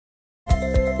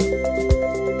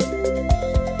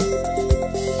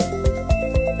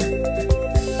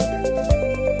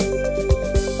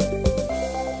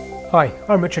Hi,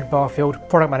 I'm Richard Barfield,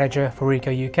 Product Manager for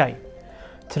Ricoh UK.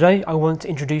 Today I want to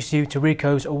introduce you to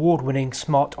Ricoh's award-winning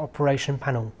Smart Operation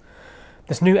Panel.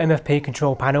 This new MFP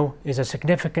control panel is a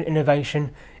significant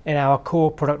innovation in our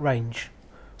core product range.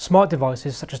 Smart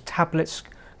devices such as tablets,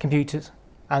 computers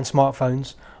and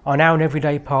smartphones are now an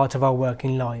everyday part of our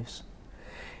working lives.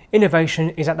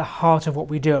 Innovation is at the heart of what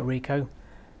we do at Ricoh.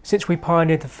 Since we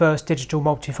pioneered the first digital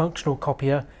multifunctional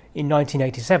copier in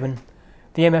 1987,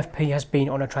 the MFP has been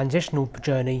on a transitional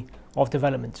journey of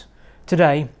development.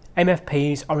 Today,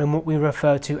 MFPs are in what we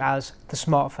refer to as the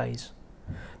smart phase.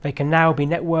 They can now be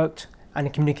networked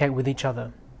and communicate with each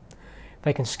other.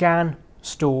 They can scan,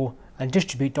 store and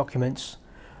distribute documents,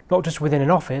 not just within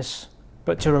an office,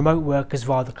 but to remote workers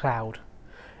via the cloud.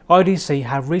 IDC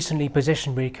have recently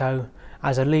positioned Ricoh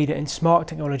as a leader in smart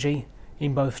technology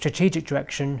in both strategic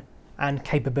direction and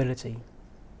capability.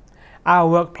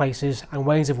 Our workplaces and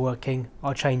ways of working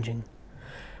are changing.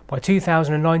 By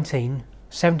 2019,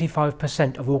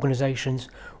 75% of organisations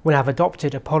will have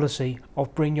adopted a policy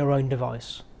of bring your own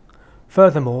device.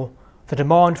 Furthermore, the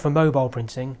demand for mobile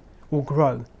printing will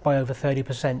grow by over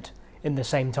 30% in the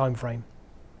same time frame.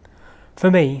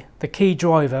 For me, the key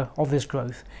driver of this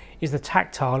growth is the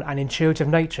tactile and intuitive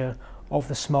nature of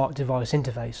the smart device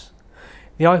interface.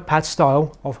 The iPad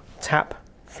style of tap,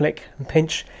 flick and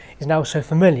pinch is now so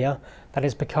familiar that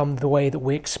it's become the way that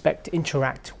we expect to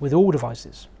interact with all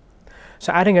devices.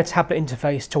 So adding a tablet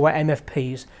interface to our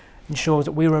MFPs ensures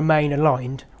that we remain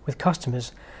aligned with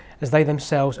customers as they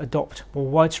themselves adopt more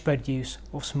widespread use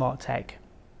of smart tech.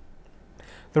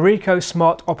 The Ricoh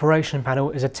Smart Operation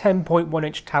Panel is a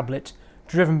 10.1-inch tablet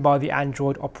driven by the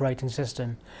Android operating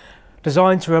system.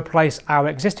 Designed to replace our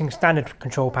existing standard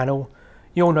control panel,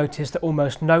 you'll notice that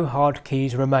almost no hard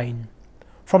keys remain.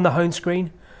 From the home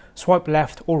screen, swipe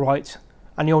left or right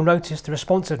and you'll notice the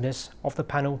responsiveness of the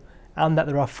panel and that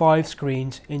there are 5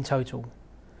 screens in total.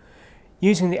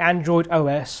 Using the Android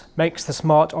OS makes the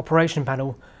Smart Operation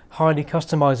Panel highly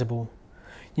customizable.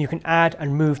 You can add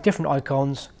and move different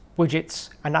icons, widgets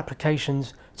and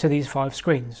applications to these 5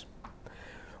 screens.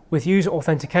 With user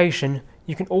authentication,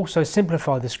 you can also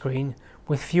simplify the screen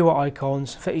with fewer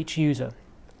icons for each user.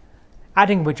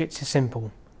 Adding widgets is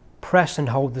simple. Press and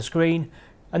hold the screen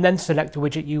and then select the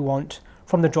widget you want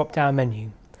from the drop-down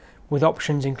menu, with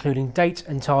options including date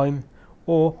and time,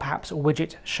 or perhaps a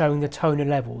widget showing the toner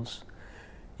levels.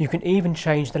 You can even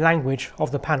change the language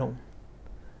of the panel.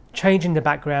 Changing the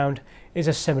background is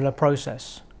a similar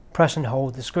process. Press and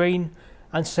hold the screen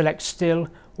and select still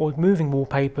or moving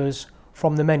wallpapers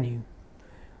from the menu.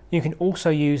 You can also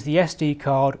use the SD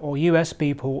card or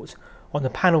USB port on the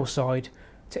panel side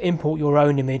to import your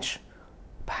own image,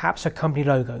 perhaps a company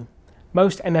logo.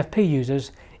 Most MFP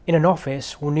users in an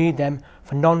office will need them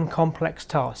for non-complex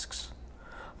tasks.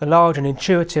 The large and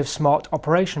intuitive Smart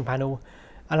Operation Panel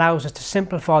allows us to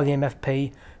simplify the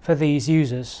MFP for these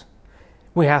users.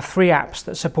 We have 3 apps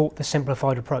that support the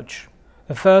simplified approach.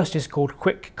 The first is called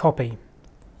Quick Copy.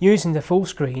 Using the full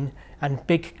screen and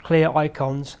big clear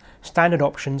icons, standard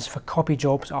options for copy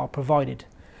jobs are provided.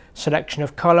 Selection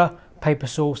of colour, paper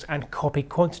source and copy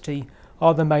quantity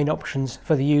are the main options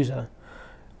for the user.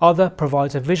 Other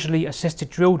provides a visually assisted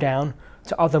drill down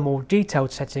to other more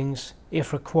detailed settings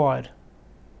if required.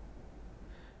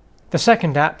 The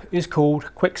second app is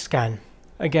called Quick Scan.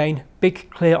 Again,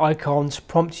 big clear icons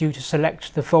prompt you to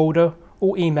select the folder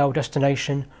or email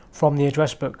destination from the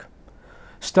address book.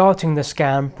 Starting the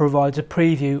scan provides a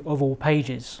preview of all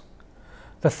pages.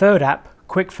 The third app,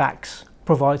 Quick Fax,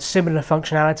 provides similar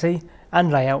functionality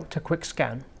and layout to Quick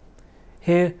Scan.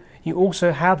 Here you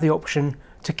also have the option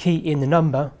to key in the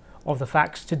number of the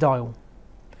fax to dial.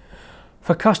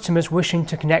 For customers wishing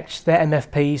to connect their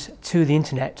MFPs to the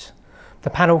internet,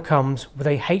 the panel comes with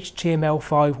a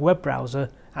HTML5 web browser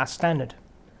as standard.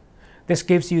 This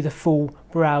gives you the full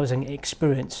browsing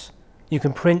experience. You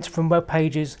can print from web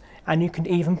pages and you can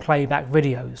even play back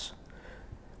videos.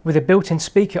 With a built-in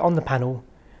speaker on the panel,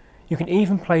 you can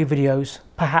even play videos,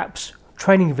 perhaps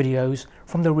training videos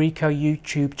from the Ricoh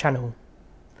YouTube channel.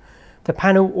 The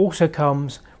panel also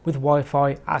comes with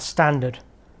Wi-Fi as standard.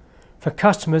 For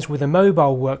customers with a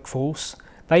mobile workforce,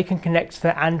 they can connect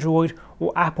their Android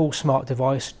or Apple smart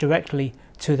device directly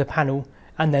to the panel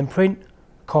and then print,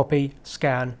 copy,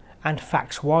 scan and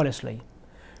fax wirelessly.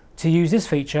 To use this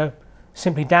feature,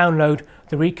 simply download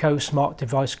the Ricoh Smart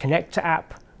Device Connector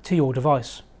app to your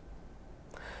device.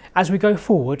 As we go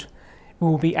forward, we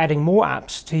will be adding more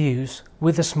apps to use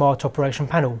with the Smart Operation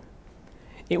Panel.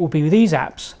 It will be these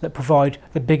apps that provide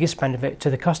the biggest benefit to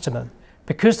the customer.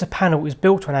 Because the panel is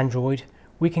built on Android,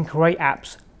 we can create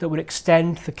apps that would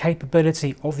extend the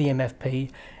capability of the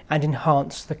MFP and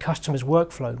enhance the customer's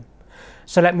workflow.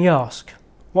 So let me ask,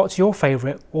 what's your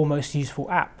favourite or most useful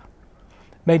app?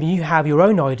 Maybe you have your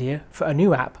own idea for a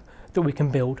new app that we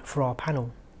can build for our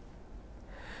panel.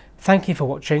 Thank you for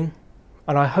watching,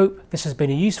 and I hope this has been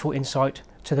a useful insight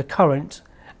to the current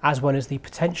as well as the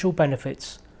potential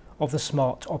benefits of the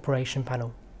Smart Operation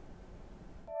Panel.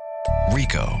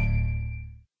 Ricoh.